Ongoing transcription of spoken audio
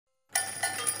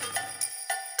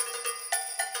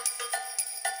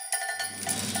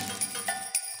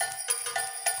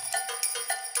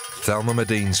Thelma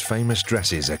Madine's famous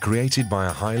dresses are created by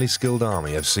a highly skilled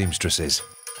army of seamstresses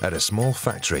at a small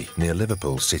factory near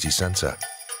Liverpool's city centre.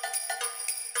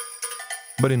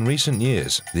 But in recent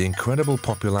years, the incredible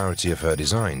popularity of her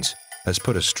designs has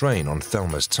put a strain on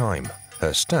Thelma's time,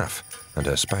 her staff and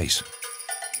her space.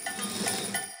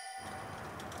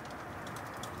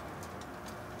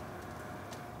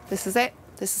 This is it.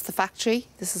 This is the factory.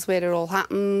 This is where it all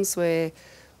happens, where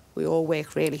we all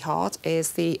work really hard.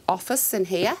 Is the office in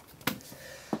here,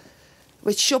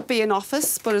 which should be an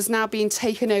office, but is now being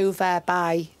taken over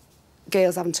by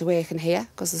girls having to work in here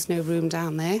because there's no room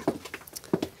down there.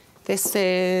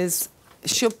 This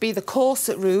should be the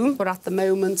corset room, but at the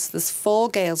moment there's 4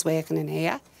 girls working in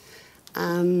here.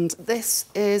 And this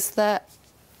is the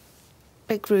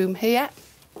big room here,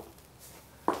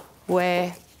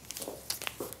 where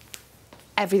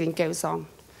everything goes on.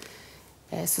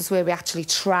 This is where we actually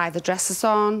try the dresses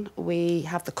on. We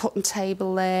have the cutting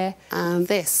table there, and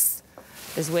this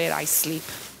is where I sleep,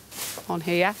 on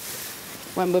here,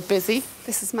 when we're busy.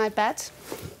 This is my bed.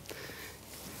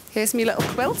 Here's my little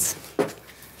quilt.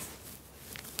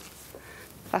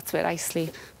 That's where I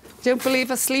sleep. Don't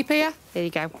believe I sleep here? There you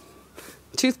go.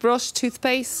 Toothbrush,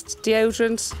 toothpaste,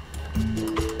 deodorant.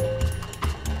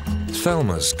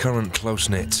 Thelma's current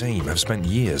close-knit team have spent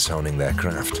years honing their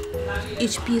craft.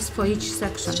 Each piece for each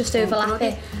section. Just overlap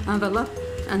it. Envelope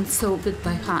and sew it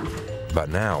by hand. But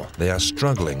now they are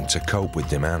struggling to cope with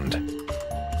demand.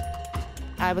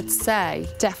 I would say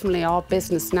definitely our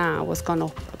business now has gone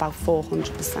up about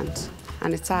 400%.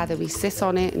 And it's either we sit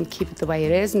on it and keep it the way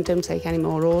it is and don't take any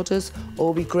more orders,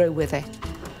 or we grow with it.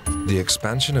 The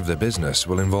expansion of the business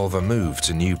will involve a move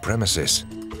to new premises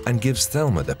and gives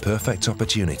Thelma the perfect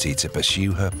opportunity to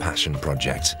pursue her passion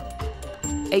project.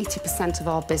 80% of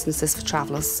our business is for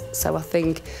travellers, so I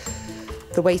think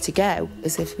the way to go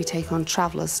is if we take on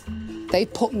travellers. They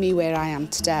put me where I am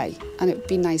today, and it would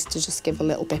be nice to just give a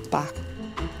little bit back.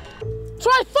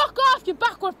 Try fuck off, you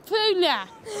backward pooner!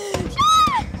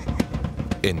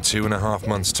 In 2.5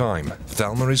 months' time,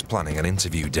 Thelma is planning an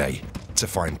interview day to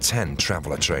find 10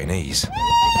 traveller trainees.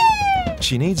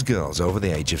 She needs girls over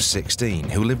the age of 16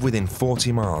 who live within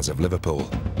 40 miles of Liverpool.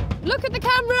 Look at the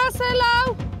camera, say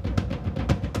hello!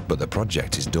 But the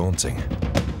project is daunting.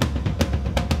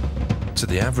 To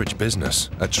the average business,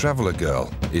 a traveller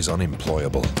girl is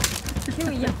unemployable.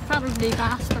 You probably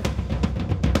bastard.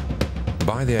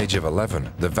 By the age of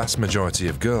 11, the vast majority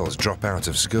of girls drop out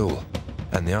of school,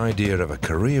 and the idea of a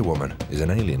career woman is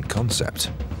an alien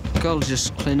concept. Girls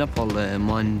just clean up all day and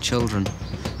mind children.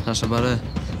 That's about it.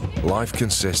 Life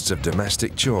consists of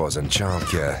domestic chores and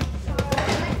childcare.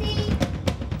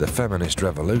 The feminist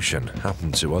revolution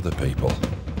happened to other people.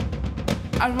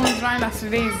 I run around after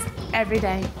these every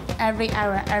day, every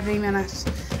hour, every minute,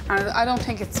 and I don't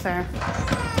think it's fair.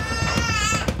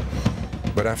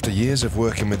 But after years of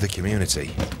working with the community,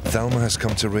 Thelma has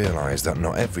come to realise that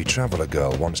not every traveller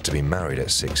girl wants to be married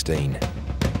at 16.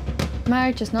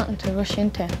 Marriage is nothing to rush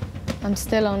into. I'm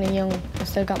still only young. I've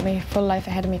still got my full life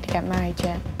ahead of me to get married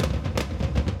yet.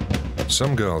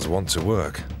 Some girls want to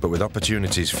work, but with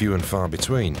opportunities few and far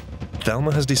between,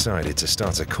 Thelma has decided to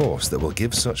start a course that will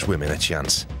give such women a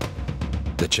chance.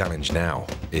 The challenge now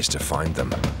is to find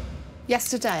them.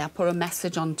 Yesterday I put a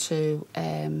message onto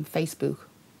Facebook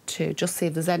to just see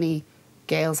if there's any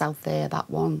girls out there that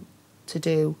want to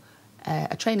do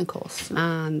a training course.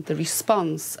 And the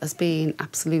response has been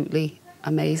absolutely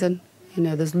amazing. You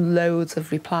know, there's loads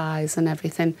of replies and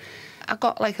everything. I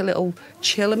got like a little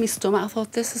chill in my stomach. I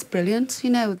thought, this is brilliant, you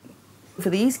know. For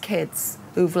these kids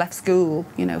who've left school,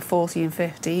 you know, 14,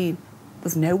 15,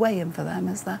 there's no way in for them,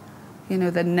 is there? You know,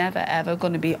 they're never, ever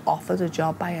going to be offered a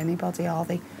job by anybody, are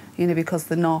they? You know, because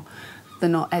they're not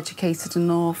educated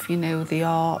enough, you know, they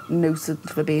are noted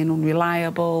for being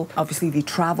unreliable. Obviously, they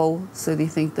travel, so they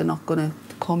think they're not going to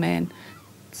come in.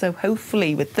 So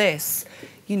hopefully with this,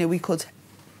 you know, we could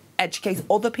educate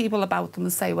other people about them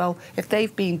and say, well, if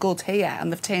they've been good here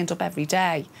and they've turned up every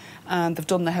day and they've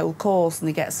done the whole course and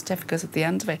they get a certificate at the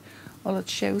end of it, well, it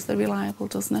shows they're reliable,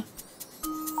 doesn't it?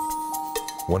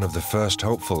 One of the first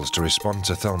hopefuls to respond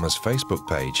to Thelma's Facebook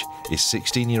page is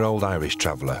 16-year-old Irish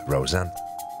traveller Roseanne.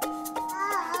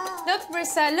 Look,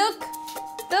 Marissa, look!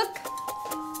 Look!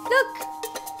 Look!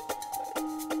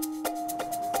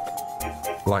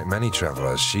 Like many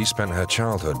travellers, she spent her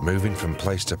childhood moving from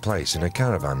place to place in a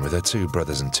caravan with her 2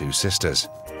 brothers and 2 sisters.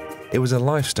 It was a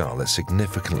lifestyle that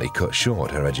significantly cut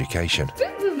short her education.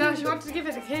 No, she wanted to give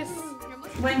it a kiss.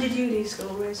 When did you leave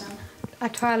school, Roseanne?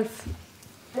 At 12.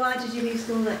 Why did you leave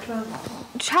school at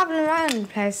 12? Travelling around the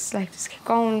place, like just keep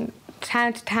going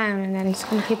town to town, and then he's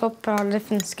going to keep up for all the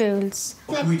different schools.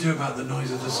 What can we do about the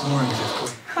noise of the snoring,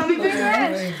 Gypsy? Can we bring her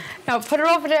out? No, put her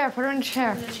over there. Put her in the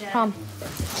chair. Come.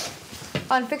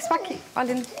 I'll fix back in. Back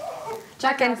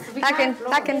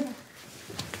in.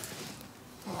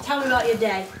 Tell me about your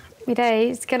day. My day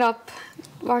is get up,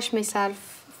 wash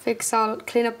myself,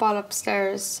 clean up all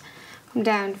upstairs, come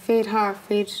down, feed her,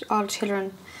 feed all the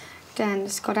children, then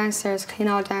just go downstairs, clean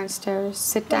all downstairs,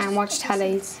 sit down, watch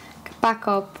telly, get back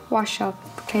up, wash up,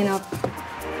 clean up.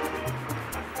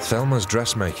 Thelma's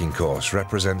dressmaking course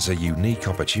represents a unique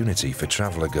opportunity for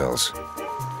traveller girls.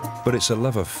 But it's a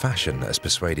love of fashion that has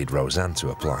persuaded Roseanne to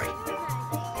apply.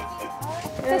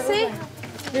 Jessie?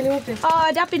 Really lovely.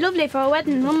 Oh, that'd be lovely for a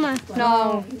wedding, wouldn't it?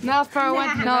 No, not for a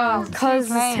wedding. No, because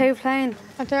it's too plain.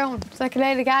 I don't. It's like a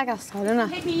Lady Gaga style,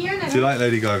 isn't it? Do you like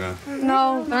Lady Gaga?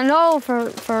 No, I know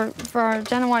for a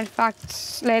genuine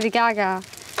fact, Lady Gaga,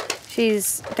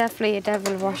 she's definitely a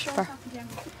devil worshipper.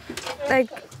 Like,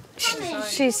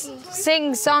 she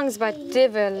sings songs about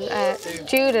devil,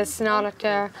 Judas and all that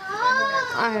there.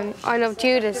 I love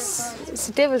Judas. It's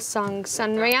the devil's songs.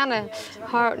 And Rihanna,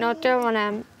 they're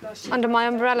on Under My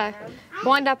Umbrella.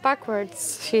 Wind that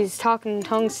backwards. She's talking in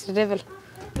tongues to the devil.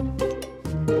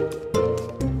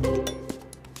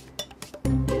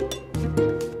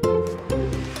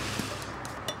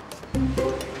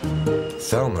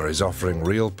 Thelma is offering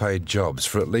real paid jobs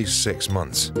for at least 6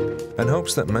 months and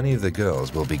hopes that many of the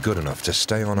girls will be good enough to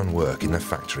stay on and work in the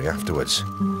factory afterwards.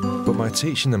 But by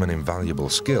teaching them an invaluable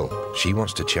skill, she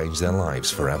wants to change their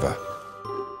lives forever.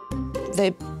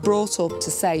 They're brought up to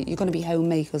say, you're going to be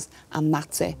homemakers, and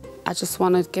that's it. I just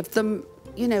want to give them,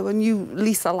 you know, a new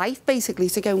lease of life, basically,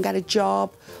 to go and get a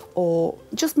job or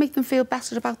just make them feel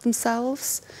better about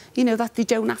themselves. You know, that they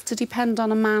don't have to depend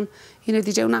on a man. You know,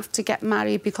 they don't have to get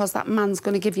married because that man's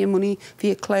going to give you money for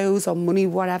your clothes or money,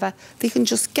 whatever. They can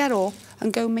just get up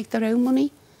and go and make their own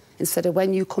money. Instead of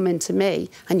when you come into me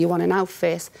and you want an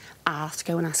outfit, I have to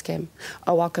go and ask him.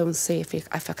 Oh, I'll go and see if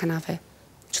I can have it.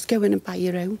 Just go in and buy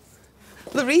your own.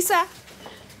 Larissa,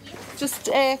 just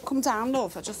come down,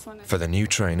 love. I just want to... For the new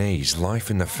trainees,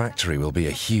 life in the factory will be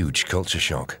a huge culture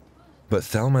shock. But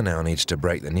Thelma now needs to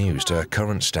break the news to her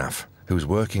current staff, whose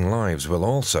working lives will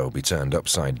also be turned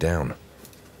upside down.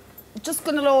 Just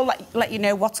going to all let you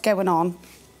know what's going on.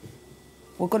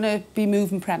 We're going to be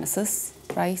moving premises,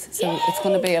 right? So it's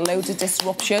going to be a load of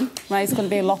disruption, right? It's going to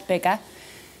be a lot bigger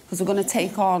because we're going to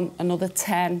take on another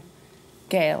 10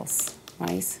 girls,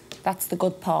 right? That's the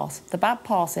good part. The bad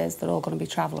part is they're all going to be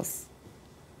travellers.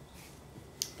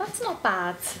 That's not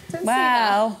bad. Don't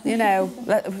Well, you know,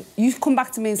 you come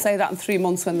back to me and say that in 3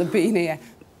 months when they've been here.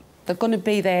 They're going to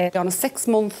be there on a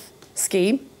 6-month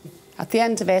scheme. At the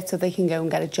end of it, so they can go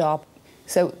and get a job.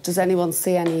 So does anyone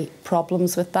see any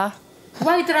problems with that?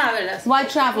 Why travellers? Why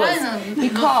travellers?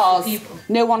 Because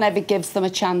no one ever gives them a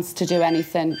chance to do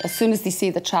anything. As soon as they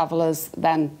see the travellers,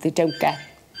 then they don't get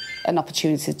an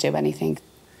opportunity to do anything.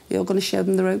 You're going to show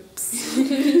them the ropes?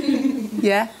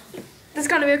 Yeah? There's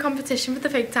going to be a competition with the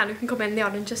fake tan who can come in the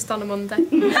orange just on a Monday.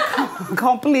 I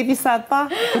can't believe you said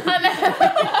that.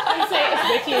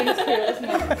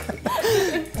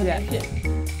 Yeah.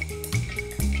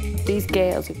 These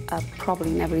girls have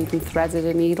probably never even threaded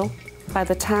a needle. By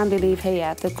the time they leave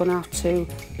here, they're going to have to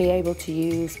be able to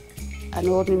use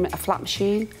a flat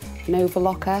machine, an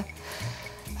overlocker,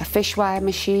 a fish wire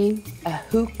machine, a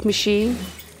hook machine,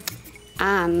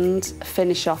 and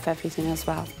finish off everything as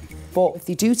well. But if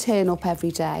they do turn up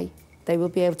every day, they will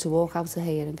be able to walk out of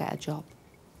here and get a job.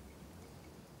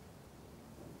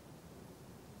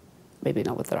 Maybe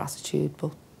not with their attitude,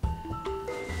 but...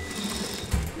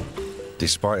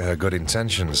 Despite her good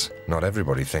intentions, not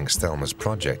everybody thinks Thelma's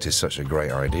project is such a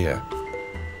great idea.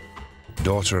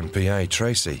 Daughter and PA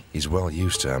Tracy is well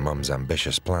used to her mum's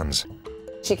ambitious plans.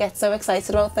 She gets so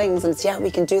excited about things and it's, yeah, we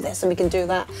can do this and we can do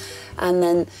that. And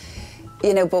then,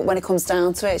 you know, but when it comes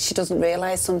down to it, she doesn't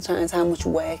realise sometimes how much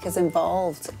work is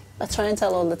involved. I try and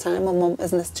tell her all the time, oh, Mum,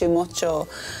 isn't this too much?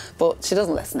 But she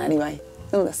doesn't listen anyway.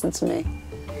 She doesn't listen to me.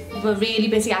 We're really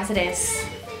busy as it is.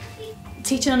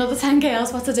 Teaching another 10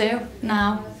 girls what to do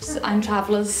now, and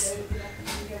travellers,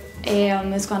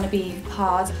 is going to be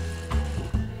hard.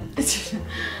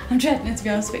 I'm dreading it, to be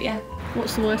honest with you.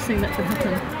 What's the worst thing that could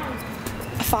happen?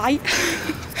 A fight.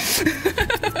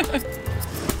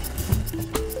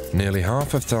 Nearly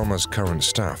half of Thelma's current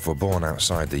staff were born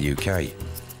outside the UK.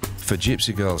 For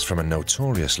gypsy girls from a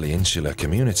notoriously insular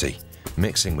community,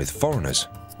 mixing with foreigners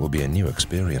will be a new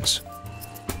experience.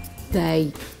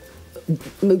 They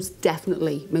most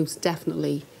definitely,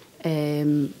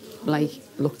 like,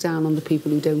 look down on the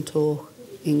people who don't talk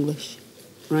English,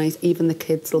 right? Even the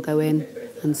kids will go in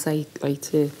and say, like,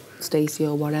 to Stacey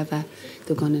or whatever,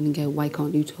 they've gone in and go, why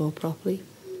can't you talk properly?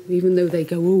 Even though they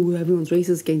go, oh, everyone's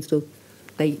racist against us,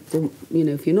 they don't, you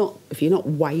know, if you're not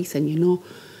white and you're not,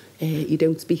 you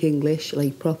don't speak English,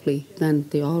 like, properly, then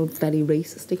they are very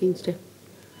racist against you.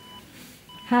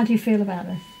 How do you feel about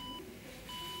this?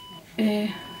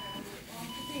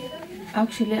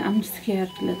 Actually, I'm scared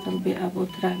a little bit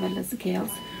about travelers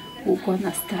girls who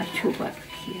gonna start to work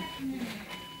here.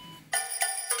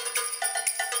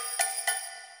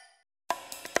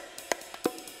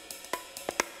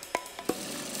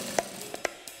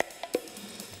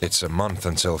 It's a month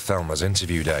until Thelma's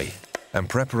interview day, and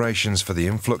preparations for the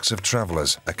influx of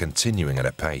travellers are continuing at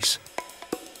a pace.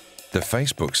 The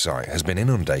Facebook site has been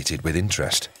inundated with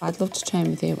interest. I'd love to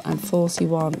train with you. I'm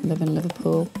 41, live in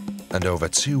Liverpool. And over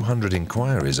 200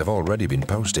 inquiries have already been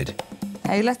posted.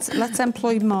 Hey, let's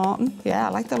employ Martin. Yeah, I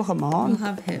like the look of Martin. We'll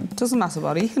have him. Doesn't matter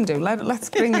what he can do. Let's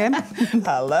bring him.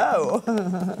 Hello.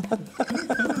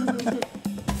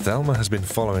 Thelma has been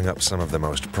following up some of the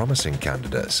most promising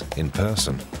candidates in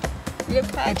person. You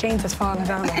okay? My jeans has fallen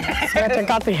down. I swear to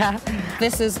God, yeah.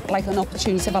 This is like an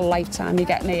opportunity of a lifetime you're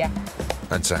getting here.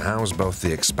 And to house both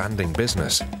the expanding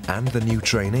business and the new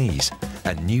trainees,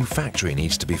 a new factory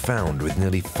needs to be found with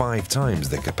nearly 5 times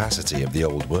the capacity of the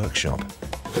old workshop.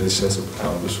 This says a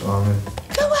cannabis farm.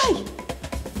 Go away!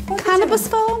 Cannabis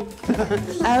farm?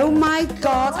 Oh my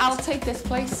God, I'll take this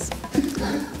place.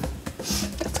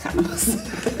 That's cannabis.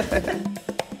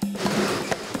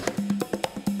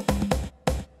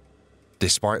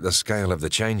 Despite the scale of the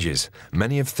changes,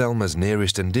 many of Thelma's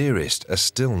nearest and dearest are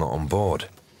still not on board.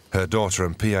 Her daughter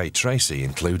and PA Tracy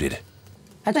included.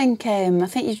 I think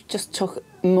you just took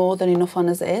more than enough on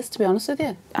as it is, to be honest with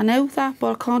you. I know that,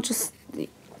 but I can't just...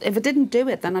 If I didn't do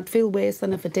it, then I'd feel worse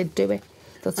than if I did do it.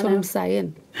 That's what I'm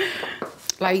saying.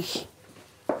 Like...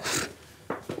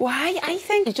 Why? I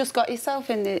think you just got yourself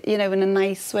in, in a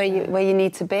nice way where you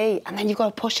need to be, and then you've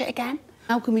got to push it again.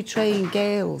 How can we train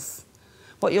girls?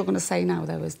 What you're going to say now,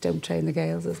 though, is don't train the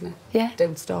girls, isn't it? Yeah.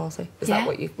 Don't start it. Is that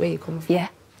where you're coming from? Yeah.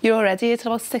 You're already here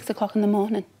till about 6 o'clock in the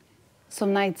morning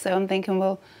some nights, so I'm thinking,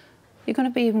 well, you're going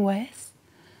to be even worse.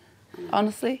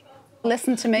 Honestly.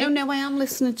 Listen to me. No, I am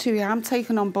listening to you. I'm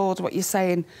taking on board what you're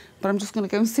saying, but I'm just going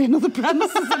to go and see another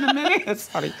premises in a minute.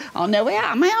 Sorry. Oh, no, I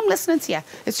am listening to you.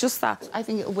 It's just that I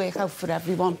think it'll work out for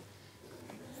everyone.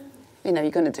 You know, you're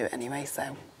going to do it anyway,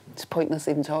 so it's pointless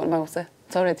even talking about it.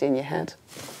 It's already in your head.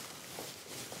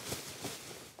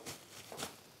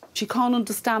 She can't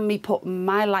understand me putting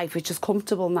my life, which is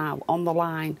comfortable now, on the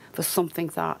line for something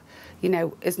that,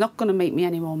 is not going to make me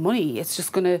any more money. It's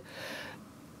just going to...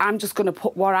 I'm just going to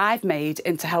put what I've made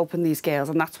into helping these girls,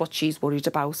 and that's what she's worried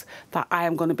about, that I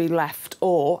am going to be left,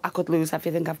 or I could lose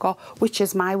everything I've got, which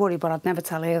is my worry, but I'd never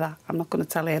tell her that. I'm not going to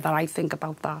tell her that I think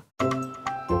about that.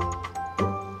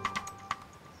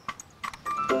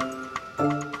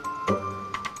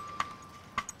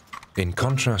 In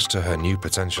contrast to her new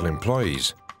potential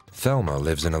employees, Thelma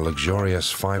lives in a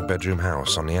luxurious 5-bedroom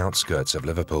house on the outskirts of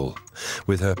Liverpool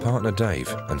with her partner Dave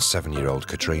and 7-year-old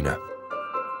Katrina.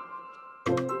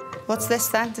 What's this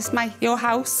then? This is your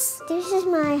house? This is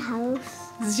my house.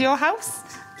 This is your house?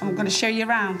 I'm going to show you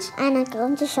around. And I'm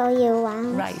going to show you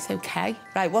around. Right, OK.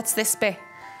 Right, what's this bit?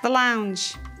 The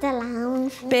lounge. The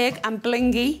lounge. Big and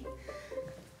blingy.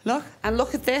 Look, and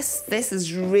look at this. This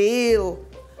is real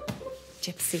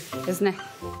gypsy, isn't it?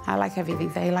 I like everything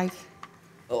they like.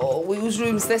 Oh, whose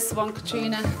room's this one,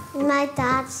 Katrina? My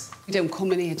dad's. We don't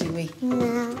come in here, do we?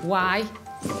 No. Why?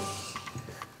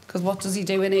 Because what does he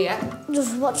do in here?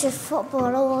 Just watches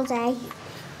football all day.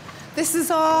 This is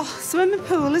our swimming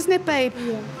pool, isn't it, babe?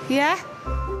 Yeah. Yeah?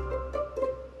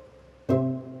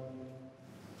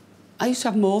 I used to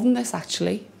have more than this,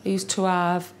 actually. I used to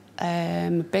have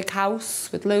a big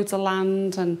house with loads of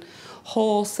land and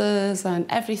horses and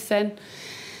everything.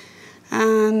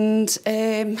 And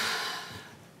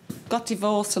got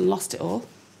divorced and lost it all.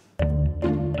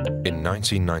 In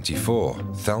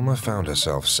 1994, Thelma found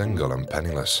herself single and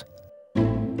penniless.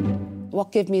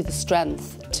 What gave me the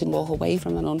strength to walk away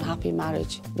from an unhappy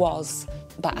marriage was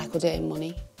that I could earn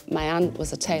money. My aunt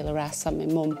was a tailoress and my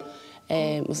mum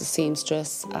was a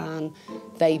seamstress, and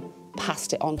they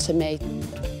passed it on to me.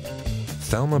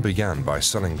 Thelma began by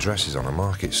selling dresses on a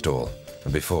market stall,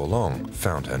 and before long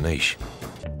found her niche.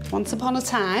 Once upon a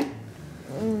time,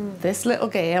 this little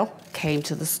girl came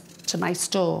to my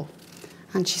stall,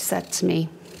 and she said to me,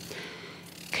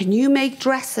 "Can you make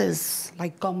dresses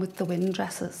like Gone with the Wind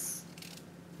dresses?"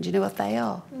 Do you know what they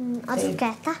are? I don't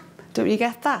get that. Don't you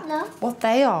get that? No. What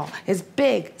they are is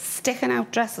big, sticking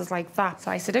out dresses like that.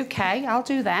 So I said, OK, I'll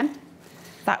do them.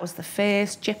 That was the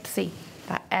first gypsy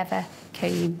that ever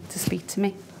came to speak to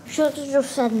me. Should have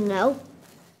just said no.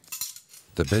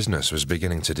 The business was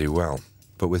beginning to do well,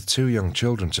 but with 2 young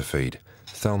children to feed,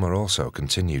 Thelma also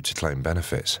continued to claim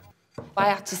benefits. I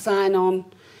had to sign on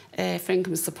for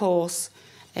income support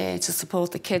to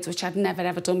support the kids, which I'd never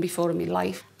ever done before in my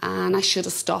life. And I should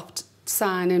have stopped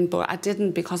signing, but I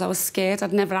didn't because I was scared.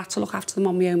 I'd never had to look after them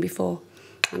on my own before.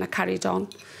 And I carried on.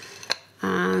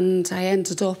 And I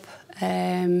ended up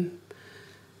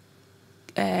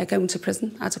going to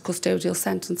prison. I had a custodial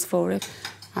sentence for it.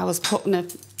 I was put in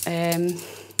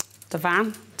the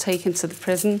van, taken to the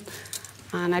prison,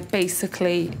 and I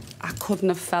couldn't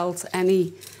have felt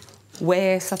any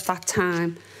worse at that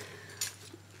time.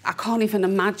 I can't even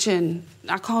imagine.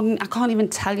 I can't even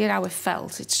tell you how it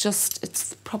felt.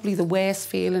 It's probably the worst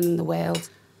feeling in the world.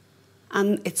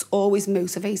 And it's always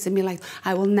motivated me, like,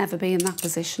 I will never be in that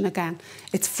position again.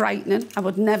 It's frightening. I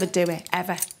would never do it,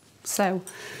 ever. So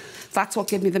that's what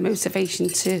gave me the motivation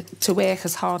to work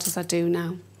as hard as I do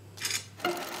now.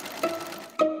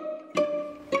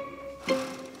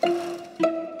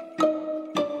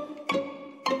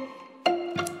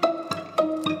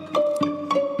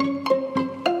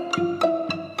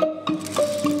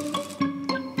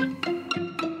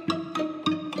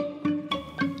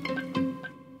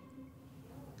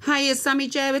 Hiya, Sammy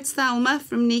Joe, it's Thelma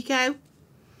from Nico.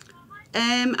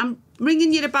 I'm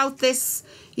ringing you about this,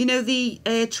 you know, the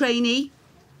trainee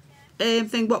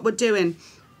thing, what we're doing.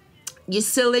 You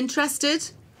still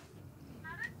interested?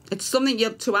 It's something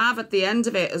you're to have at the end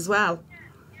of it as well.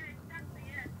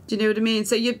 Do you know what I mean?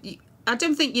 So I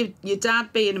don't think your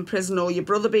dad being in prison or your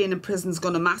brother being in prison is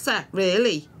going to matter,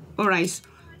 really. All right.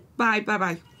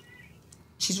 Bye.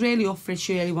 She's really up for it.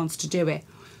 She really wants to do it.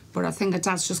 But I think her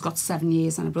dad's just got 7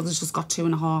 years and her brother's just got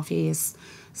 2.5 years.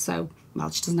 So, well,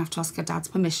 she doesn't have to ask her dad's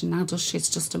permission now, does she? It's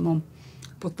just a mum.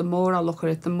 But the more I look at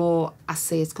it, the more I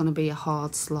see it's going to be a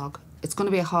hard slog. It's going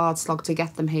to be a hard slog to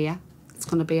get them here. It's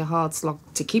going to be a hard slog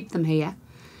to keep them here.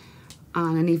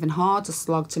 And an even harder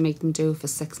slog to make them do it for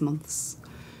 6 months.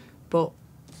 But,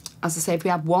 as I say, if we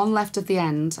have one left at the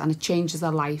end and it changes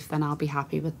their life, then I'll be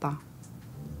happy with that.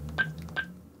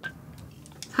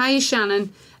 Hiya,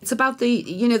 Shannon. It's about the,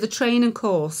 you know, the training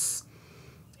course.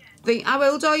 How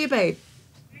old are you, babe?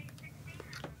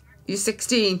 You're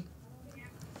 16.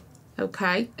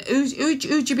 Okay.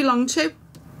 Who'd you belong to?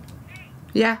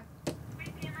 Yeah.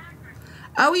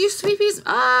 Oh, are you Sweepies?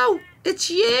 Oh, it's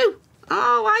you.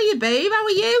 Oh, hiya, babe. How are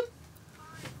you?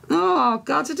 Oh,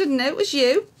 God, I didn't know it was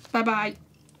you. Bye-bye.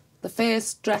 The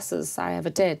first dresses I ever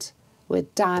did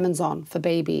with diamonds on for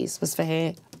babies was for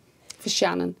her, for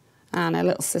Shannon. And her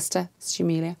little sister,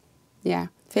 Shamelia. Yeah.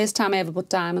 First time I ever put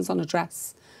diamonds on a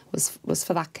dress was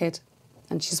for that kid.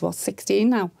 And she's, what, 16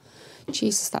 now?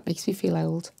 Jesus, that makes me feel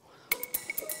old.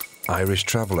 Irish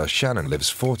traveller Shannon lives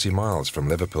 40 miles from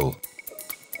Liverpool,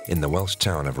 in the Welsh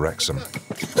town of Wrexham.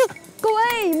 Go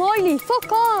away, Miley,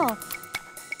 fuck off!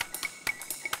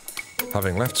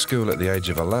 Having left school at the age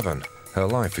of 11, her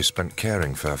life is spent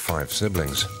caring for her 5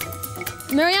 siblings.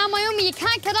 Marianne, Naomi, you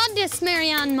can't get on this,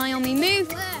 Marianne, Naomi. Move.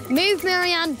 Move,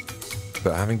 Marianne.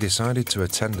 But having decided to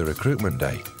attend the recruitment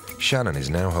day, Shannon is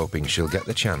now hoping she'll get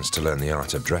the chance to learn the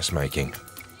art of dressmaking.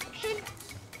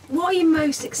 What are you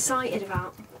most excited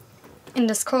about? In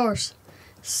this course,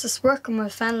 it's just working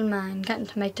with Thelma and getting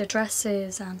to make the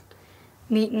dresses and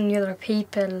meeting other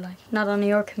people, like not only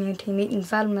your community, meeting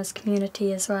Thelma's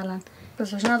community as well. And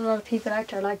because there's not a lot of people out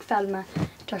there like Thelma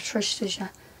that trusted you.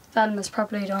 Thelma's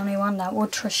probably the only one that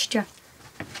would trust you.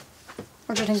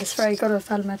 Or do you think it's very good of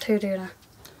Thelma to do that?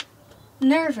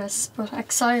 Nervous, but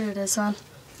excited as well.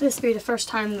 This will be the first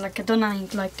time like I've done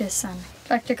anything like this, and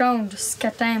like to go and just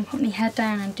get down, put my head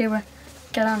down and do it,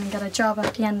 get on and get a job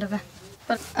at the end of it.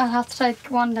 But I'll have to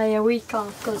take one day a week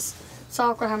off because it's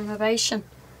awkward having probation.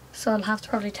 So I'll have to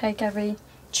probably take every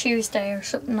Tuesday or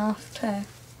something off to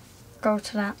go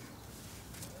to that.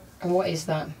 And what is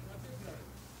that?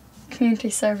 Community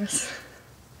service.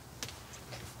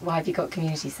 Why have you got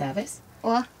community service?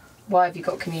 What? Why have you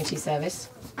got community service?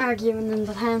 Arguing in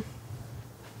the town.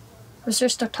 It was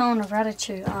just a tone of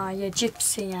attitude. Oh, you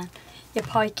gypsy and you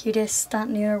pike, you this, that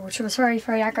and the other, which was very,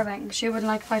 very aggravating because she wouldn't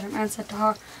like if I went around and said to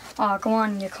her, oh, go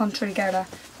on, you country girl,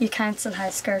 you council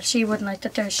house girl. She wouldn't like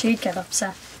that there, she'd get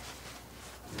upset.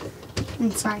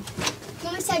 Inside.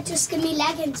 Mummy said just give me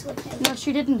leggings with it. No,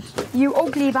 she didn't. You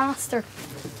ugly bastard.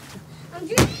 I'm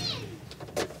dreaming.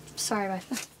 Sorry about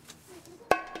that.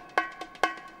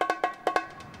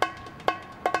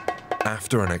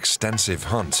 After an extensive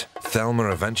hunt,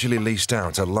 Thelma eventually leased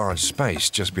out a large space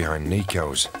just behind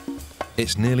Nico's.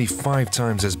 It's nearly 5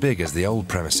 times as big as the old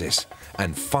premises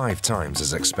and 5 times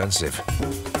as expensive.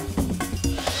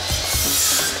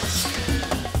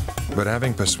 But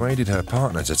having persuaded her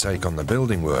partner to take on the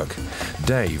building work,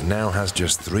 Dave now has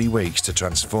just 3 weeks to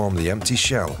transform the empty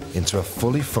shell into a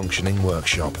fully functioning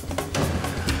workshop.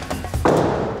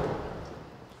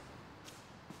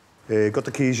 Got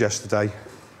the keys yesterday,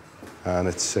 and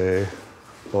it's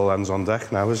all hands on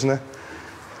deck now, isn't it?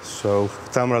 So,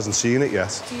 Thelma hasn't seen it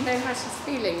yet. Do you know how she's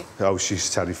feeling? Oh, she's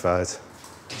terrified.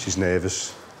 She's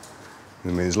nervous. I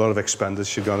mean, there's a lot of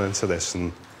expenditure gone into this,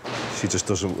 and she just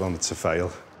doesn't want it to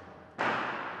fail.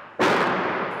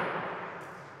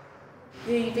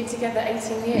 You've been together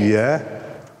 18 years? Yeah,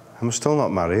 and we're still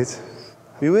not married.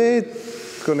 We were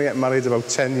going to get married about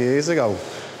 10 years ago,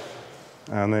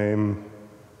 and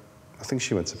I think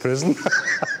she went to prison.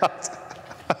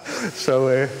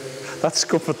 So that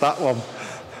scuppered that one.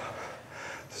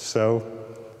 So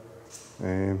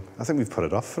I think we've put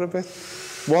it off for a bit.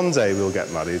 One day we'll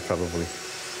get married, probably.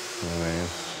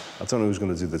 I don't know who's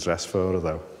going to do the dress for her,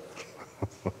 though.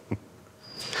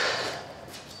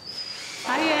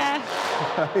 Hiya.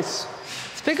 Nice.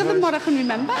 It's bigger than what I can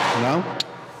remember. No?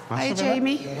 Hi,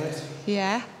 Jamie.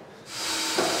 Yeah.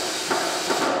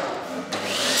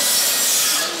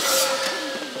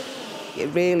 It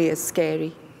really is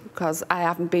scary because I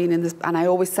haven't been in this, and I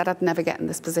always said I'd never get in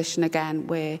this position again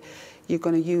where you're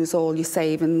going to use all your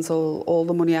savings, all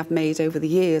the money I've made over the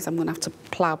years. I'm going to have to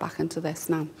plough back into this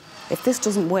now. If this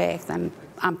doesn't work, then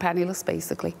I'm penniless,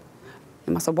 basically.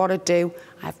 No matter what I do,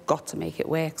 I've got to make it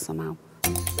work somehow.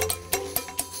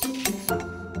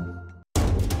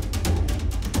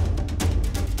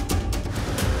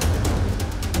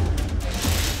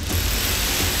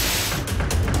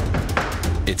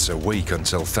 It's a week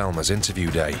until Thelma's interview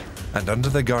day, and under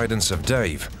the guidance of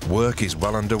Dave, work is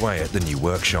well underway at the new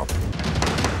workshop.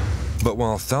 But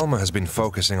while Thelma has been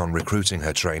focusing on recruiting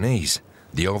her trainees,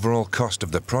 the overall cost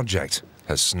of the project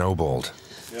has snowballed.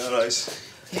 Yeah,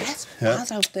 right. Yes,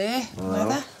 bad out there,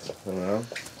 weather. I know.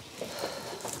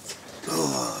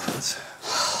 Oh,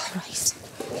 right.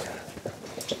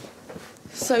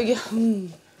 So,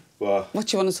 what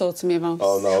do you want to talk to me about?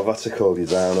 Oh, no, I've had to call you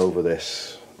down over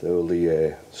this. All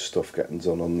the stuff getting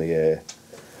done on the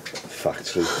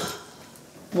factory.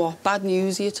 What, bad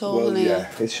news you're talking here?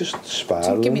 Yeah, it's just spiralling.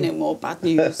 Don't give me no more bad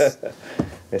news.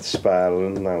 It's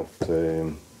spiralling now,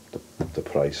 the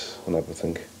price and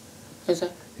everything. Is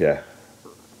it? Yeah.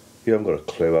 You haven't got a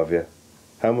clue, have you?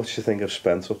 How much do you think I've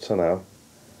spent up to now?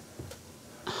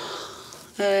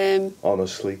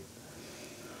 Honestly.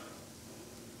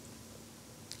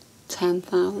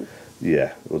 10,000.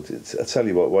 Yeah. Well, I tell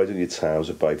you what, why don't you times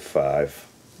it by 5?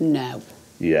 No.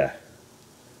 Yeah.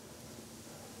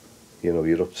 You know,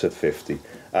 you're up to 50.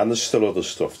 And there's still other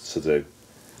stuff to do.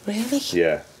 Really?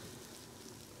 Yeah.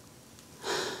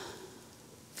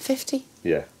 50?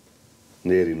 Yeah.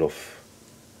 Near enough.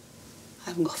 I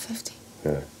haven't got 50.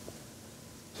 Yeah.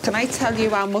 Can I tell you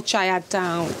how much I had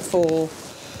down for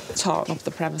tarting up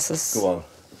the premises? Go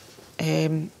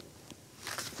on.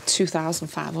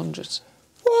 2,500.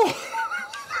 What?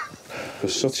 For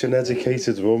such an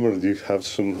educated woman, you have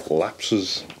some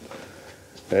lapses.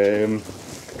 Well,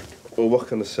 what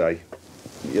can I say?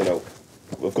 You know,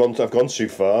 I've gone too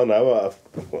far now.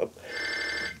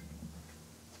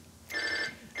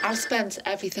 I've spent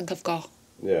everything I've got.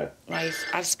 Yeah. Right,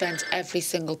 I've spent every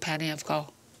single penny I've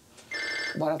got.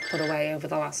 What I've put away over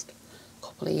the last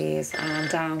couple of years, and I'm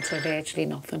down to virtually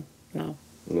nothing now.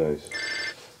 Nice.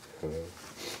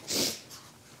 Is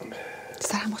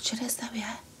that how much it is, though,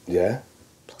 yeah? Yeah.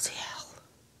 Bloody hell.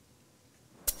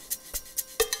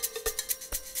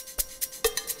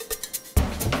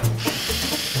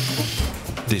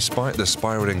 Despite the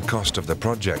spiralling cost of the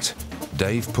project,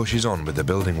 Dave pushes on with the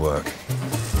building work.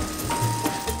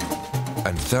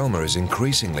 And Thelma is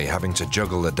increasingly having to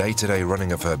juggle the day-to-day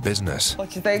running of her business. What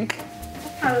do you think?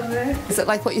 I love it. Is it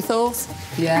like what you thought?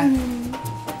 Yeah.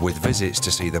 With visits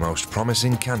to see the most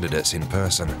promising candidates in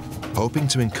person, hoping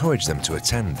to encourage them to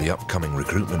attend the upcoming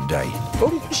recruitment day.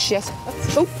 Oh, shit.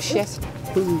 Oh, shit.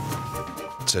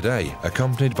 Today,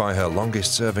 accompanied by her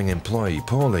longest-serving employee,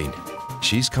 Pauline,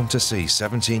 she's come to see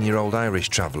 17-year-old Irish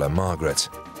traveller Margaret,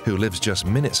 who lives just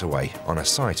minutes away on a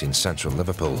site in central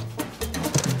Liverpool.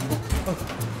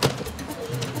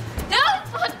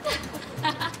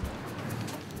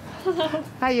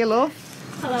 Hiya, love.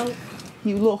 Hello.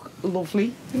 You look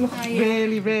lovely. You look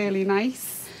really, really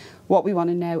nice. What we want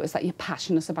to know is that you're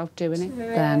passionate about doing it.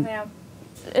 Yeah.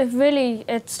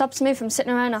 It stops me from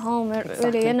sitting around at home,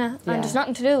 really, innit? Yeah. And there's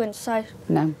nothing to do inside.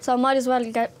 No. So I might as well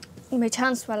get my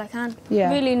chance while I can. Yeah.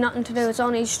 Really nothing to do, it's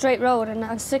only a straight road, and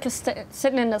I'm sick of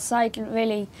sitting in the site and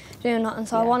really doing nothing,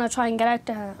 so I want to try and get out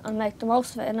there and make the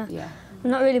most of it, innit? Yeah. I'm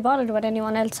not really bothered what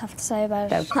anyone else have to say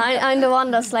about it. I'm the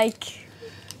one that's like...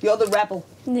 You're the rebel.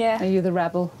 Yeah. Are you the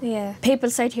rebel? Yeah.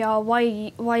 People say to you, oh, why do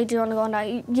you want to go on that?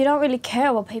 You don't really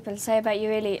care what people say about you,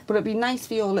 really. But it'd be nice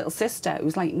for your little sister,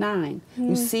 who's like 9,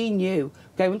 who's seen you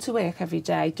going to work every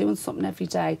day, doing something every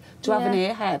day, to have an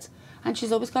airhead. And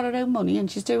she's always got her own money and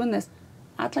she's doing this.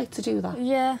 I'd like to do that.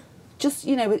 Yeah. Just,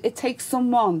 you know, it takes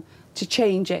someone to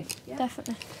change it. Yeah.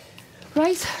 Definitely.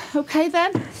 Right, OK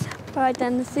then. Right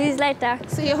then, see you later.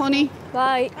 See you, honey.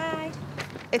 Bye. Bye.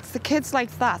 It's the kids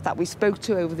like that we spoke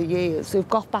to over the years who've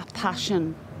got that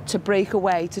passion to break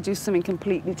away, to do something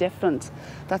completely different.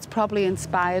 That's probably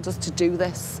inspired us to do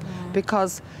this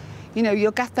because, you know,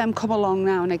 you'll get them come along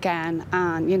now and again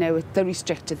and, you know, they're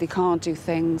restricted, they can't do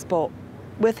things, but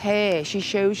with her, she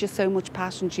shows you so much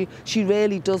passion. She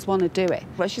really does want to do it.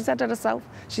 Well, she said it herself,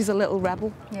 she's a little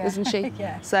rebel, isn't she?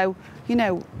 Yeah. So, you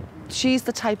know, she's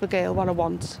the type of girl what I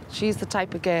want. She's the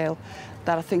type of girl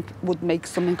that I think would make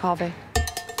something of it.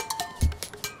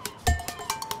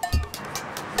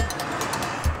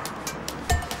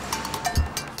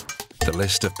 The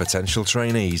list of potential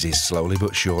trainees is slowly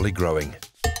but surely growing.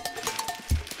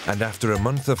 And after a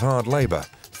month of hard labour,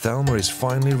 Thelma is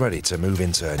finally ready to move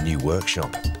into her new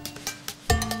workshop.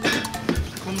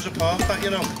 Comes apart, that,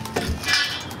 you know.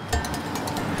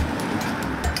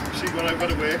 See what I've got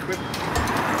to work with.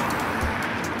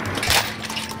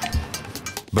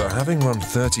 But having run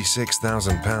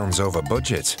 £36,000 over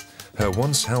budget, her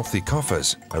once healthy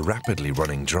coffers are rapidly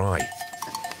running dry.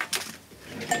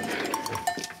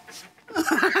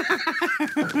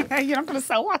 You're not going to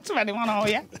sell that to anyone, are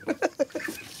you?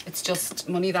 It's just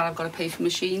money that I've got to pay for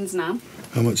machines now.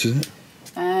 How much is it?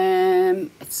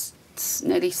 It's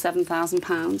nearly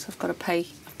 £7,000 I've got to pay.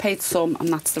 I've paid some and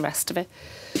that's the rest of it.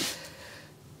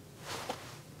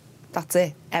 That's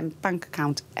it. Bank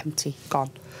account empty,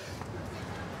 gone.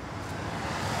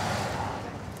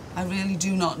 I really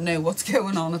do not know what's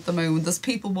going on at the moment. There's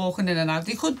people walking in and out.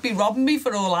 They could be robbing me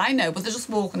for all I know, but they're just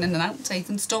walking in and out,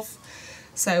 taking stuff.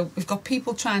 So we've got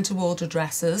people trying to order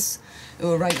dresses who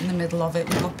are right in the middle of it.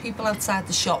 We've got people outside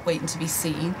the shop waiting to be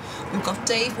seen. We've got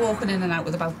Dave walking in and out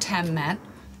with about 10 men.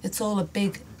 It's all a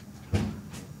big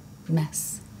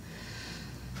mess.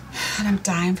 And I'm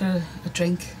dying for a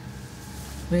drink.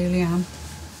 Really am.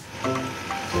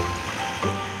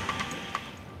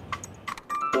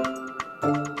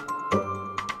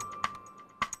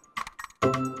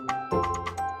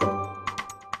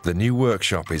 The new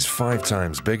workshop is 5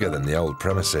 times bigger than the old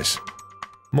premises.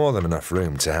 More than enough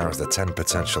room to house the 10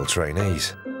 potential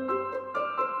trainees.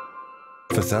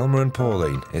 For Thelma and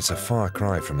Pauline, it's a far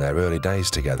cry from their early days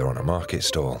together on a market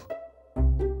stall.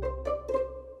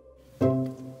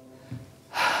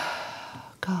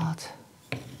 God.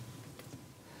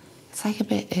 It's like a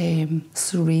bit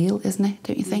surreal, isn't it,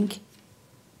 don't you think?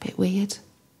 A bit weird.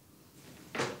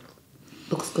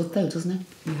 Looks good though, doesn't it?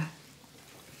 Yeah.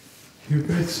 You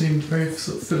both seem very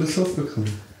sort of philosophical.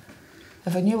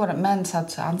 If I knew what it meant,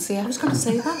 I'd answer you. I was going to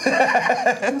say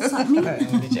that. What's that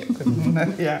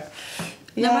mean? Yeah.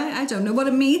 No, I don't know what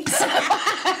it means.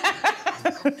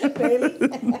 Really?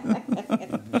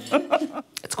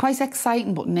 It's quite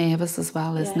exciting but nervous as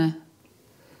well, isn't it?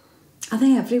 I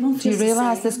think everyone feels. Do you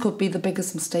realise this could be the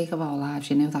biggest mistake of our lives?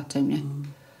 You know that, don't you? Mm.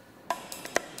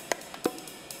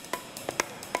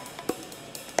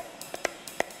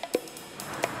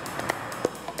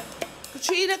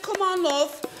 Katrina, come on,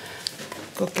 love.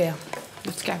 Good girl.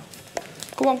 Let's go.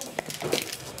 Go on.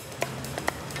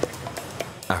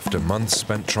 After months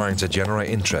spent trying to generate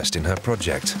interest in her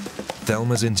project,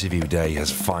 Thelma's interview day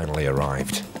has finally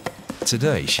arrived.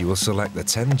 Today, she will select the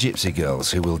 10 gypsy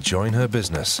girls who will join her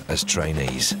business as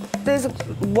trainees. There's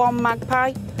one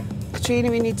magpie. Katrina,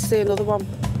 we need to see another one.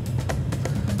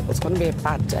 It's going to be a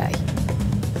bad day.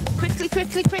 Quickly,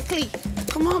 quickly, quickly.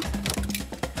 Come on.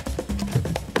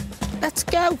 Let's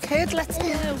go, kid, let's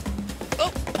go.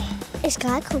 Oh. Is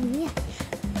Guy coming yet?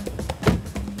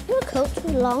 Your coat's too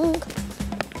long.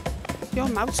 Your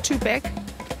mouth's too big.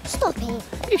 Stop it.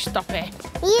 You stop it.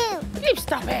 You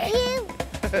stop it. You.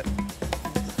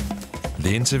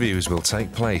 The interviews will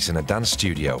take place in a dance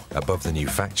studio above the new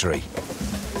factory.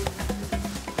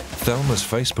 Thelma's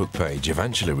Facebook page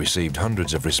eventually received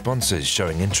hundreds of responses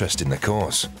showing interest in the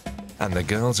course, and the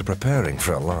girls are preparing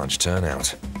for a large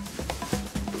turnout.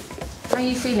 How are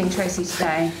you feeling, Tracy,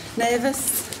 today?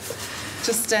 Nervous.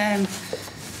 Just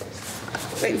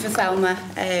waiting for Thelma.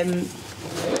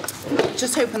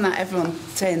 Just hoping that everyone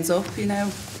turns up, you know.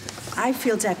 I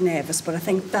feel dead nervous, but I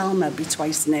think Thelma would be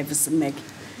twice nervous than me.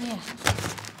 Yeah.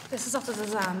 This is after the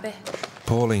zombie.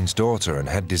 Pauline's daughter and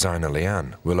head designer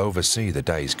Leanne will oversee the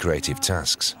day's creative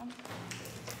tasks.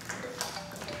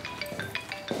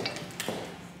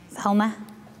 Thelma.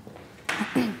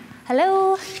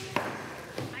 Hello.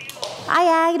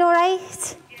 Hiya, you all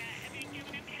right?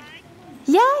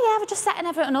 Yeah, we're just setting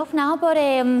everything up now, but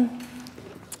I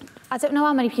don't know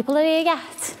how many people are here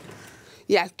yet.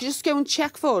 Yeah, just go and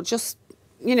check for just,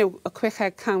 you know, a quick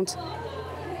head count.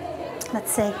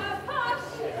 Let's see.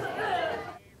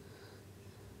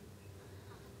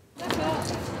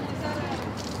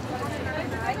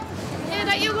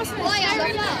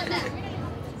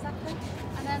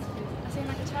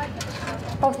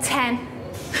 About 10.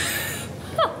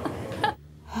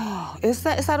 Is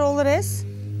that all it is?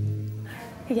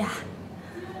 Yeah.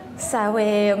 So,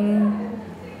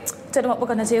 don't know what we're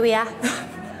going to do here.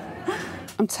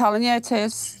 I'm telling you, it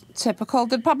is typical.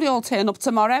 They'll probably all turn up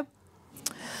tomorrow.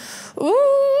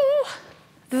 Ooh,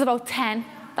 there's about 10.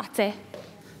 That's it.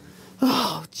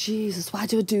 Oh, Jesus, why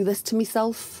do I do this to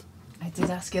myself? I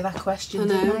did ask you that question, I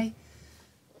know. didn't I?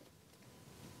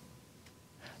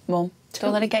 Mum,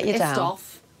 don't let it get you down.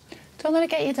 Off. Don't let it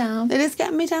get you down. It is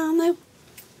getting me down, though.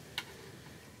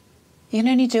 You can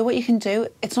only do what you can do.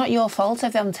 It's not your fault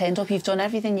if they haven't turned up. You've done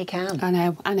everything you can. I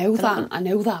know that,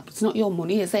 but it's not your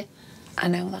money, is it? I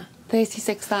know that.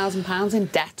 £36,000 in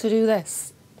debt to do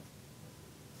this.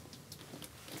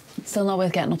 It's still not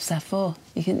worth getting upset for.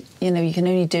 You can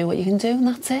only do what you can do, and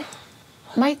that's it.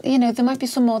 There might be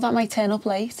some more that might turn up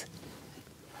late.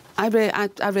 I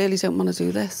really don't want to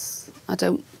do this. I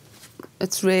don't.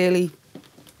 It's really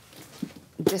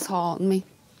disheartened me,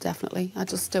 definitely. I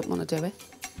just don't want to do it.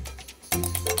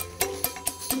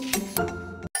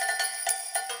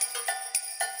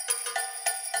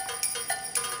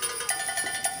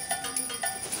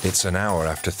 It's an hour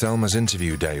after Thelma's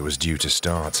interview day was due to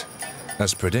start.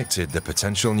 As predicted, the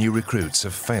potential new recruits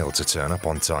have failed to turn up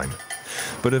on time.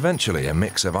 But eventually a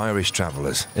mix of Irish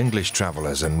travellers, English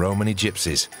travellers and Romani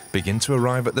gypsies begin to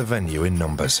arrive at the venue in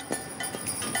numbers.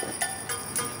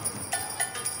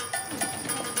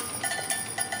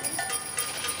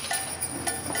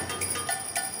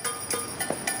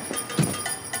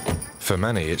 For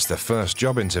many, it's the first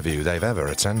job interview they've ever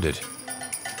attended.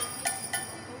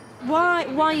 Why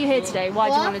are you here today? Why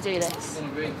do you want to do this?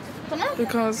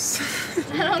 Because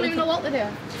I don't even know what to do.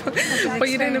 what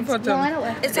you doing for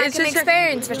them? It's like an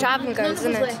experience for travelling girls,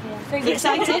 isn't it? You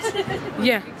excited?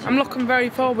 Yeah, I'm looking very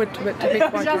forward to it, to be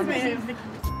quite honest.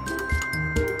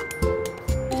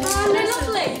 Oh, they're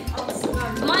lovely.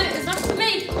 Mine is not for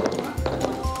me.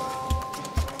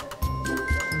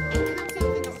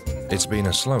 It's been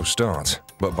a slow start,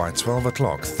 but by 12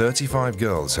 o'clock, 35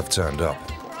 girls have turned up.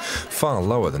 Far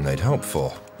lower than they'd hoped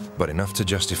for, but enough to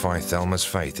justify Thelma's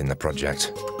faith in the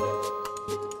project.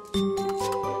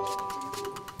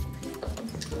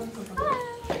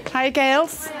 Hi,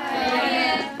 girls.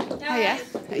 Hiya.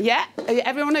 Yeah?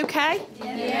 Everyone okay?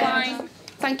 Yeah. Fine.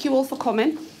 Thank you all for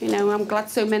coming. You know, I'm glad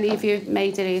so many of you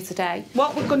made it here today.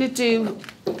 What we're going to do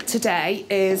today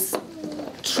is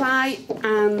try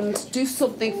and do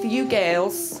something for you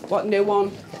girls what no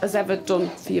one has ever done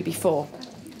for you before.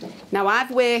 Now,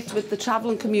 I've worked with the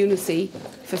travelling community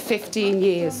for 15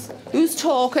 years. Who's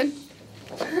talking?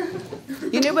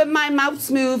 You know, when my mouth's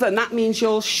moving, that means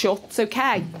you're shut,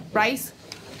 okay? Right?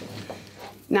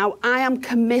 Now, I am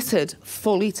committed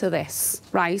fully to this,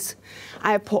 right?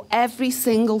 I have put every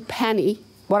single penny,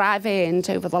 what I've earned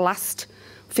over the last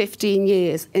 15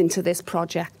 years, into this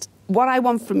project. What I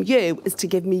want from you is to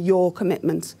give me your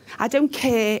commitment. I don't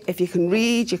care if you can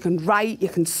read, you can write, you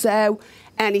can sew,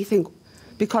 anything,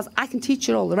 because I can teach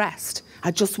you all the rest.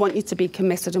 I just want you to be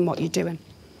committed in what you're doing.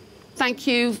 Thank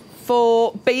you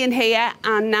for being here,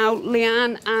 and now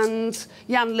Leanne and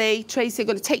Jan Lee, Tracy are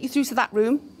going to take you through to that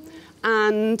room,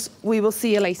 and we will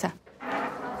see you later.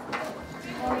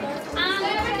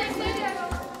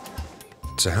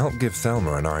 To help give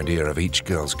Thelma an idea of each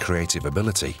girl's creative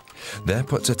ability, they're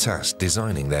put to task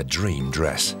designing their dream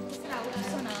dress.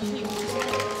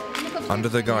 Under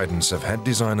the guidance of head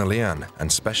designer Leanne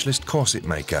and specialist corset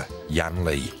maker Jan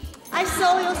Lee. I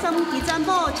saw you some design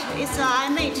board. It's I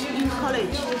made in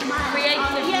college.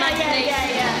 Creative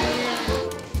imagination. Yeah.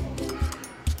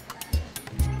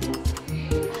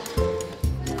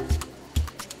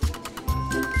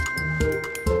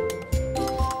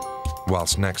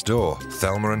 Whilst next door,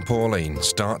 Thelma and Pauline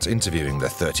start interviewing the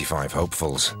 35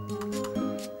 hopefuls.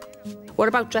 What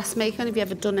about dressmaking? Have you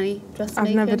ever done any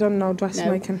dressmaking? I've never done no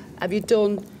dressmaking. No. Have you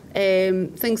done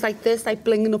things like this, like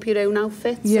blinging up your own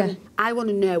outfits? Yeah. And I want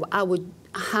to know,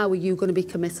 how are you going to be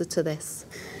committed to this?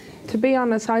 To be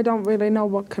honest, I don't really know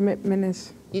what commitment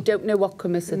is. You don't know what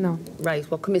committed? No. Right,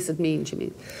 what committed means, you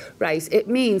mean? Right, it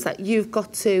means that you've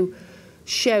got to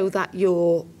show that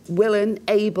you're willing,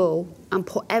 able, and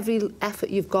put every effort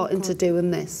you've got into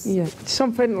doing this. Yeah,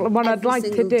 something what I'd like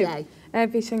to do. Day.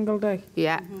 Every single day.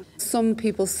 Yeah. Some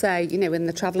people say, you know, in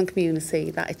the travelling community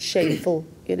that it's shameful,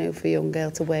 you know, for a young girl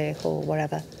to work or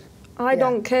whatever. I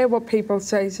don't care what people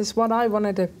say, it's just what I want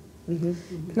to do. You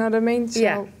know what I mean? So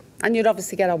yeah. And you'd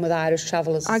obviously get on with Irish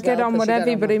travellers I get on with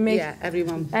everybody, me. Yeah,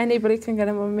 everyone. Anybody can get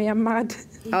on with me, I'm mad.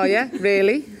 Oh, yeah?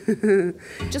 Really?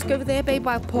 Just go over there, babe,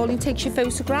 while Pauline takes your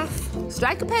photograph.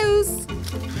 Strike a pose.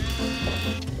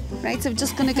 Right, so we're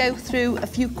just going to go through a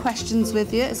few questions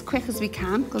with you as quick as we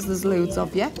can, because there's loads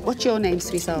of you. What's your name,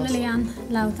 sweetheart? Lillian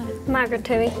Lowther. Margaret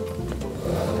Tui.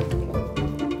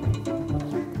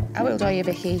 How old are you,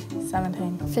 Vicky?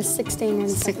 17. For 16 and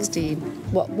 16.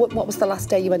 What was the last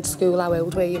day you went to school? How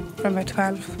old were you? From about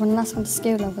 12. When I last went to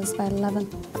school, I was about 11.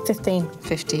 15.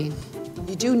 15.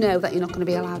 You do know that you're not going to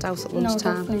be allowed out at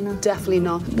lunchtime? No, definitely not. Definitely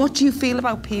not. What do you feel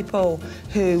about people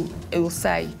who will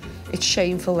say it's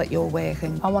shameful that you're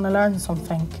working? I want to learn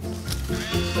something.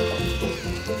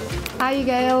 Hi, you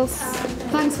girls.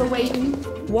 Thanks for waiting.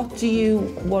 What do you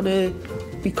want to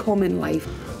become in life?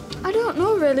 I don't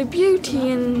know really,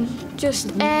 beauty and just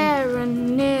hair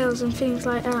and nails and things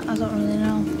like that. I don't really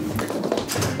know.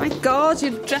 My God,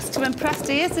 you've dressed to impress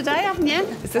here today, haven't you?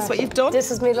 Is this what you've done? This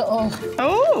is me little...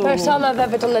 Oh! First time I've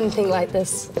ever done anything like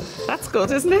this. That's good,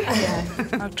 isn't it? Yeah.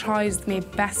 I've tried my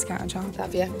best to get a job.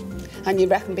 Have you? And you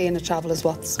reckon being a traveller's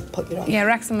what's put you on? Yeah,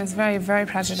 Wrexham is very, very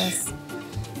prejudiced.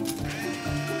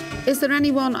 Is there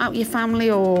anyone out your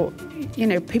family or, you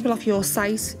know, people off your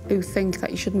site who think that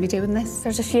you shouldn't be doing this?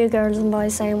 There's a few girls and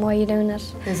boys saying, why are you doing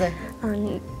it? Is it?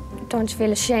 And don't you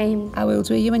feel ashamed? How old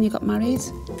were you when you got married?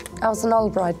 I was an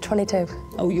old bride, 22.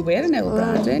 Oh, you were an old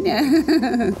bride, weren't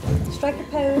you? Strike a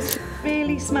pose,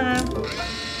 really smile.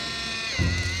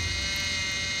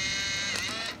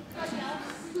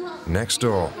 Next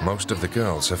door, most of the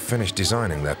girls have finished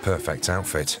designing their perfect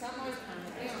outfit.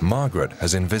 Margaret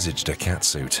has envisaged a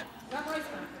catsuit.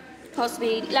 Supposed to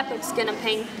be leopard skin and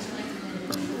pink.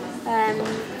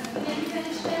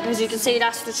 As you can see,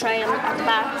 that's the tray at the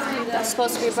back. That's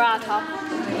supposed to be a bra top.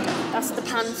 That's the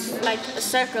pants, like a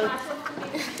circle.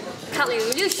 Kathleen,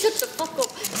 will you shut the fuck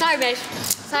up? Sorry, mate.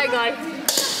 Sorry, guy.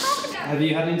 Have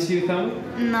you had an interview with Thelma?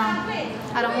 No,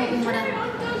 I don't want one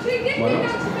with it. Why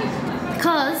not?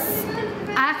 Because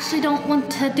I actually don't want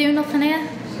to do nothing here.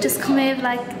 Just come here,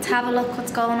 like, to have a look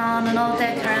what's going on and all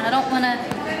that, and I don't want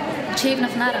to achieve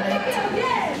nothing out of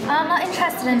it. I'm not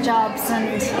interested in jobs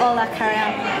and all that carry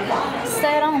on.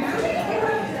 Stay at home.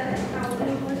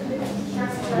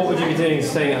 What would you be doing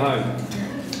staying at home?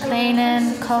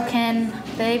 Cleaning, cooking,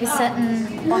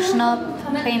 babysitting, washing up,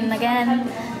 cleaning again,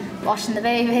 washing the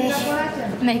baby,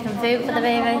 making food for the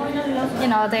baby. You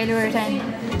know, daily routine.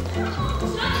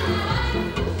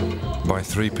 By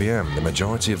 3 p.m, the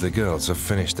majority of the girls have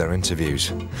finished their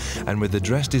interviews. And with the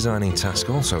dress designing task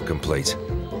also complete,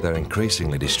 they're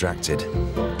increasingly distracted.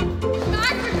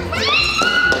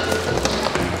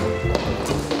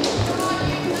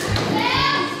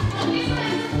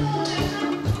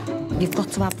 You've got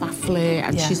to have that flair,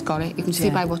 and Yeah. she's got it. You can see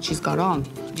by what she's got on.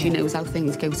 She knows how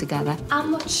things go together. How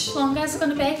much longer is it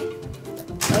going to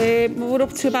be? We're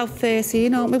up to about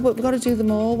 13, aren't we? But we've got to do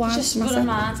them all. Why? Just running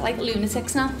around like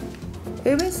lunatics now.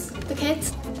 Who is? The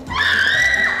kids.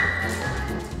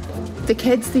 The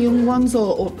kids, the young ones,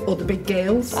 or the big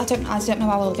girls? I don't know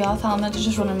how old they are, Thelma. They're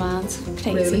just running around.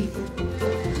 Crazy. Really?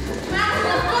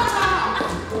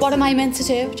 What am I meant to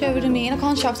do? Do you know what I mean? I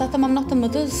can't shout at them. I'm not the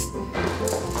mothers.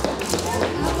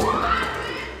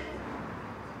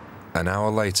 An hour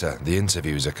later, the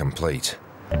interviews are complete.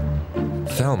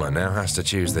 Thelma now has to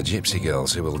choose the gypsy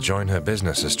girls who will join her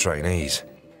business as trainees.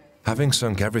 Having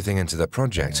sunk everything into the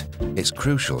project, it's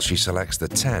crucial she selects the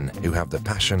 10 who have the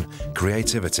passion,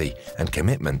 creativity and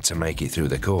commitment to make it through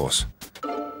the course.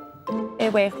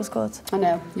 Her work was good. I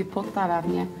know, you put that,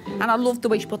 haven't you? And I loved the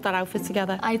way she put that outfit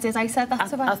together. I did, I said that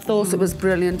to her. I thought it was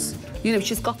brilliant. You know,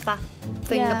 she's got that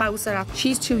thing about her.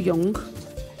 She's too young.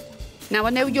 Now, I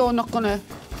know you're not going to...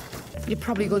 You're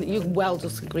probably going to... You well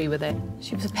disagree with it.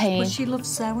 She was a pain. But she loves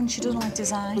sewing, she doesn't like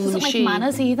design. She doesn't like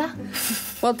manners either.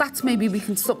 Well, that's maybe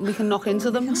something we can knock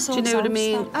into them. Do you know what I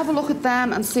mean? Have a look at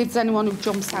them and see if there's anyone who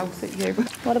jumps out at you.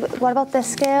 What about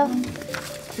this girl?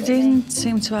 She didn't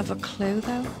seem to have a clue,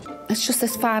 though. It's just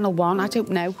this final one. I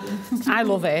don't know. I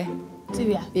love her. Do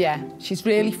you? Yeah. She's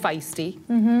really feisty.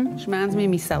 She reminds me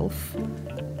of myself.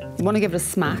 You want to give her a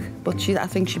smack, but I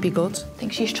think she'd be good. I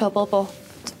think she's trouble, but...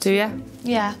 Do you?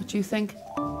 Yeah. What do you think?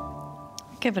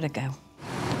 Give it a go.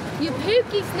 You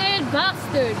pooky snail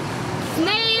bastard!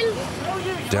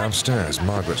 Snail! Downstairs,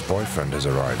 Margaret's boyfriend has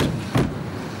arrived.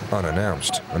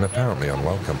 unannounced and apparently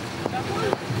unwelcome.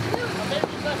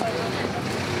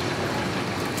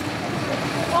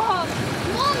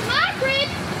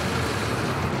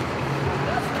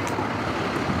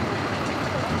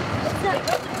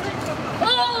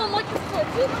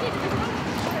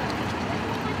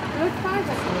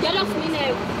 Get off me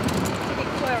now.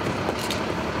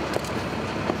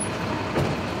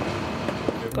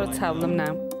 Got to tell them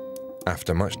now.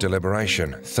 After much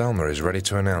deliberation, Thelma is ready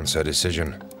to announce her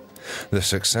decision. The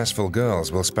successful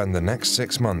girls will spend the next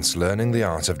 6 months learning the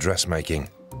art of dressmaking.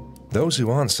 Those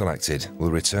who aren't selected will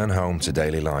return home to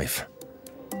daily life.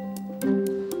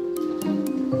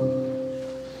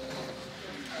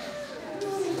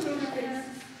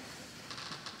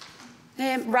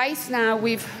 Right now,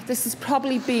 this has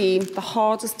probably been the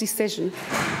hardest decision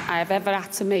I have ever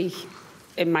had to make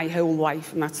in my whole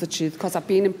life, and that's the truth, because I've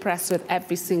been impressed with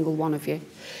every single one of you.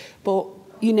 But,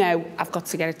 you know, I've got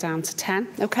to get it down to 10,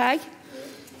 OK?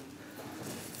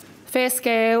 First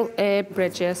scale,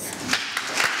 Bridges.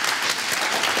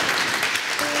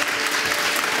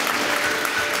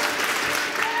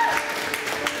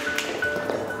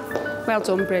 Well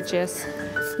done, Bridges.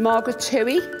 Margaret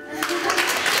Toohey.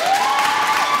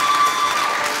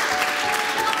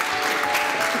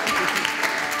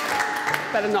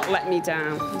 Better not let me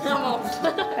down.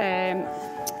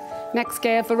 Next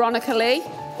girl, Veronica Lee.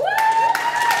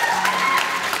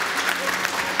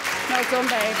 Well done,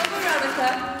 babe.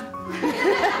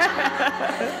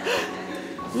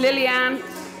 Lillian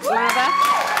Lather.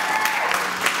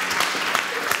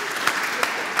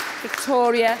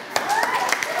 Victoria.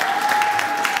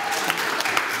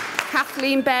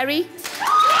 Kathleen Berry.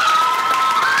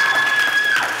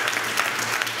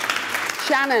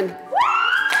 Shannon.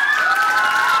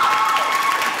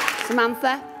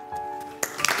 Samantha.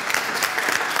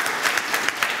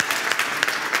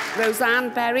 Roseanne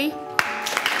Berry.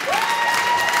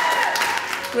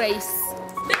 Grace.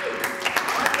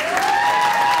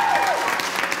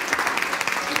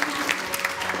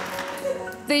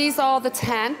 These are the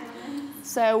 10.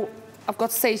 So I've got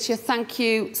to say to you, thank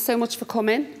you so much for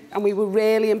coming, and we were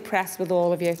really impressed with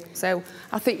all of you. So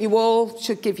I think you all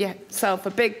should give yourself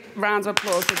a big round of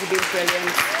applause because you've been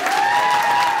brilliant.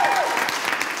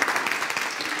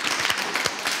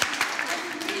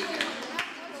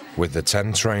 With the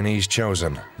 10 trainees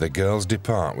chosen, the girls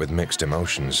depart with mixed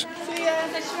emotions.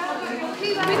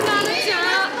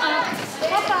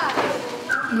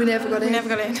 We never got in. We never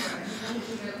got in.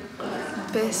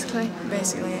 Basically,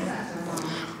 yeah.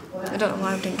 I don't know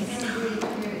why we didn't get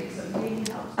in.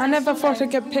 I never thought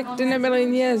I'd get picked in a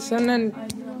million years, and then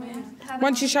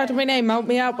once you shouted my name out,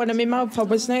 my one in my mouth, I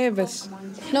was nervous.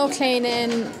 No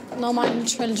cleaning, no minding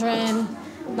children,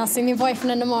 not seeing my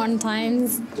boyfriend in the morning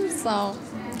times, so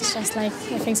it's just like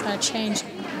everything's got to change.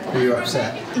 Were you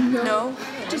upset? No,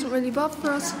 it doesn't really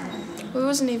bother us. We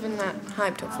wasn't even that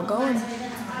hyped up for going.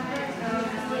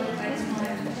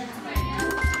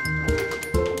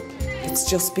 It's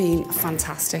just been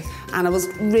fantastic, and I was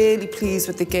really pleased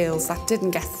with the girls that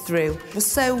didn't get through. I was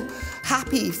so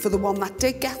happy for the one that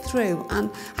did get through, and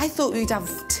I thought we'd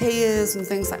have tears and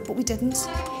things like, but we didn't.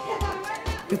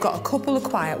 We've got a couple of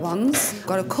quiet ones, we've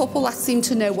got a couple that seem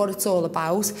to know what it's all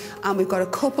about, and we've got a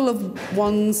couple of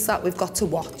ones that we've got to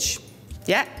watch.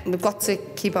 Yeah, we've got to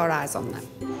keep our eyes on them.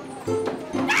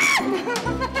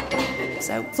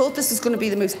 So I thought this was going to be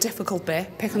the most difficult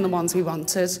bit, picking the ones we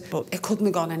wanted, but it couldn't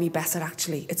have gone any better,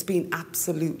 actually. It's been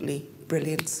absolutely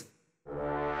brilliant.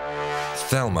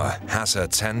 Thelma has her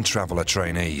 10 Traveller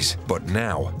trainees, but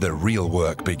now the real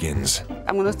work begins.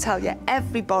 I'm going to tell you,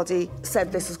 everybody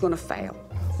said this is going to fail.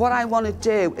 What I want to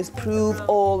do is prove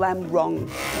all them wrong.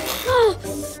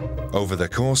 Over the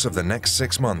course of the next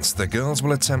 6 months, the girls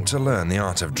will attempt to learn the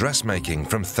art of dressmaking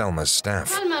from Thelma's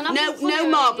staff. No,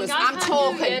 Margaret, I'm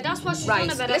talking. That's what she's right,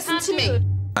 on about. listen to me.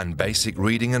 And basic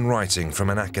reading and writing from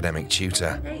an academic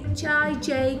tutor.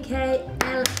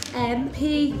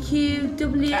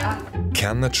 HIJKLMPQW.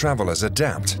 Can the Travellers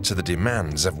adapt to the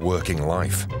demands of working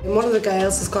life? One of the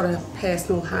girls has got a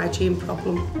personal hygiene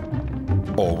problem.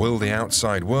 Or will the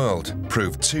outside world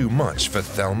prove too much for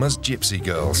Thelma's gypsy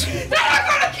girls?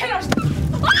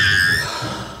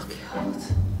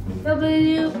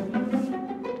 W.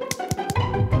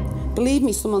 Believe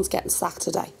me, someone's getting sacked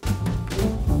today.